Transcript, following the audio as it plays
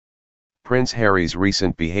Prince Harry's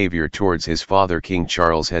recent behavior towards his father King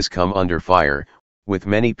Charles has come under fire, with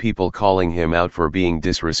many people calling him out for being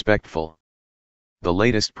disrespectful. The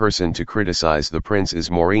latest person to criticize the prince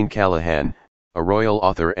is Maureen Callahan, a royal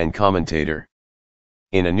author and commentator.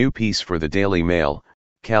 In a new piece for the Daily Mail,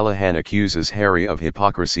 Callahan accuses Harry of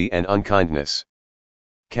hypocrisy and unkindness.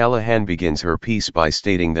 Callahan begins her piece by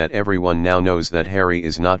stating that everyone now knows that Harry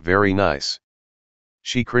is not very nice.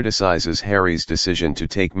 She criticizes Harry's decision to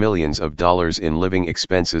take millions of dollars in living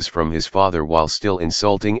expenses from his father while still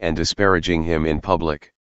insulting and disparaging him in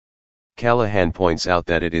public. Callahan points out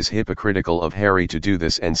that it is hypocritical of Harry to do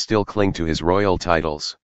this and still cling to his royal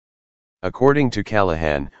titles. According to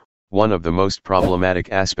Callahan, one of the most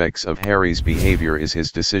problematic aspects of Harry's behavior is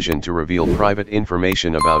his decision to reveal private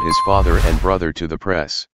information about his father and brother to the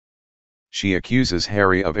press. She accuses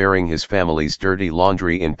Harry of airing his family's dirty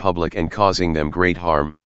laundry in public and causing them great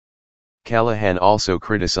harm. Callahan also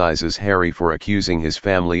criticizes Harry for accusing his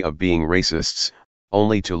family of being racists,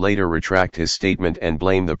 only to later retract his statement and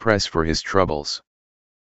blame the press for his troubles.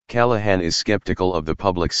 Callahan is skeptical of the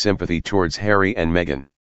public's sympathy towards Harry and Meghan.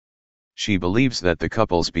 She believes that the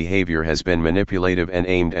couple's behavior has been manipulative and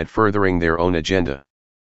aimed at furthering their own agenda.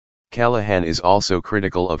 Callahan is also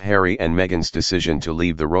critical of Harry and Meghan's decision to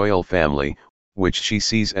leave the royal family, which she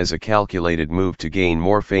sees as a calculated move to gain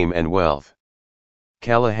more fame and wealth.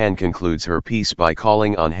 Callahan concludes her piece by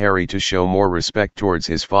calling on Harry to show more respect towards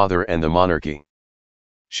his father and the monarchy.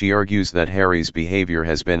 She argues that Harry's behavior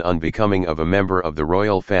has been unbecoming of a member of the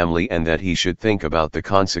royal family and that he should think about the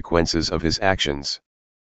consequences of his actions.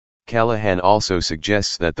 Callahan also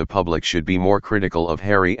suggests that the public should be more critical of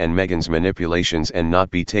Harry and Meghan's manipulations and not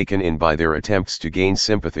be taken in by their attempts to gain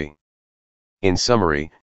sympathy. In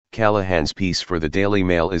summary, Callahan's piece for the Daily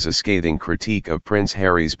Mail is a scathing critique of Prince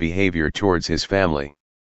Harry's behavior towards his family.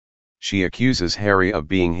 She accuses Harry of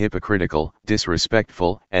being hypocritical,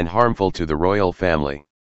 disrespectful, and harmful to the royal family.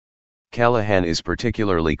 Callahan is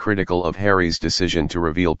particularly critical of Harry's decision to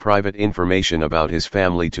reveal private information about his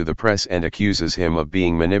family to the press and accuses him of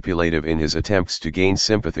being manipulative in his attempts to gain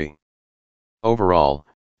sympathy. Overall,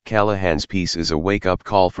 Callahan's piece is a wake-up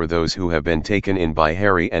call for those who have been taken in by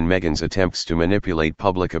Harry and Meghan's attempts to manipulate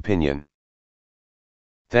public opinion.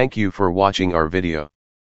 Thank you for watching our video.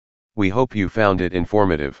 We hope you found it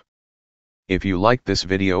informative. If you liked this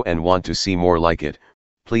video and want to see more like it,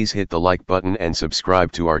 please hit the like button and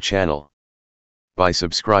subscribe to our channel. By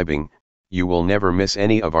subscribing, you will never miss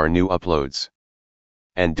any of our new uploads.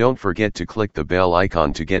 And don't forget to click the bell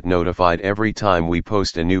icon to get notified every time we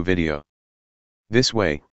post a new video. This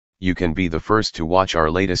way, you can be the first to watch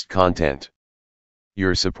our latest content.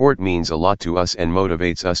 Your support means a lot to us and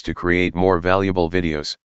motivates us to create more valuable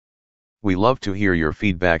videos. We love to hear your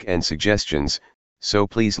feedback and suggestions, so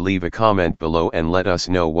please leave a comment below and let us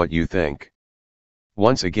know what you think.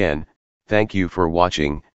 Once again, thank you for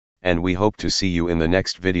watching, and we hope to see you in the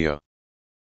next video.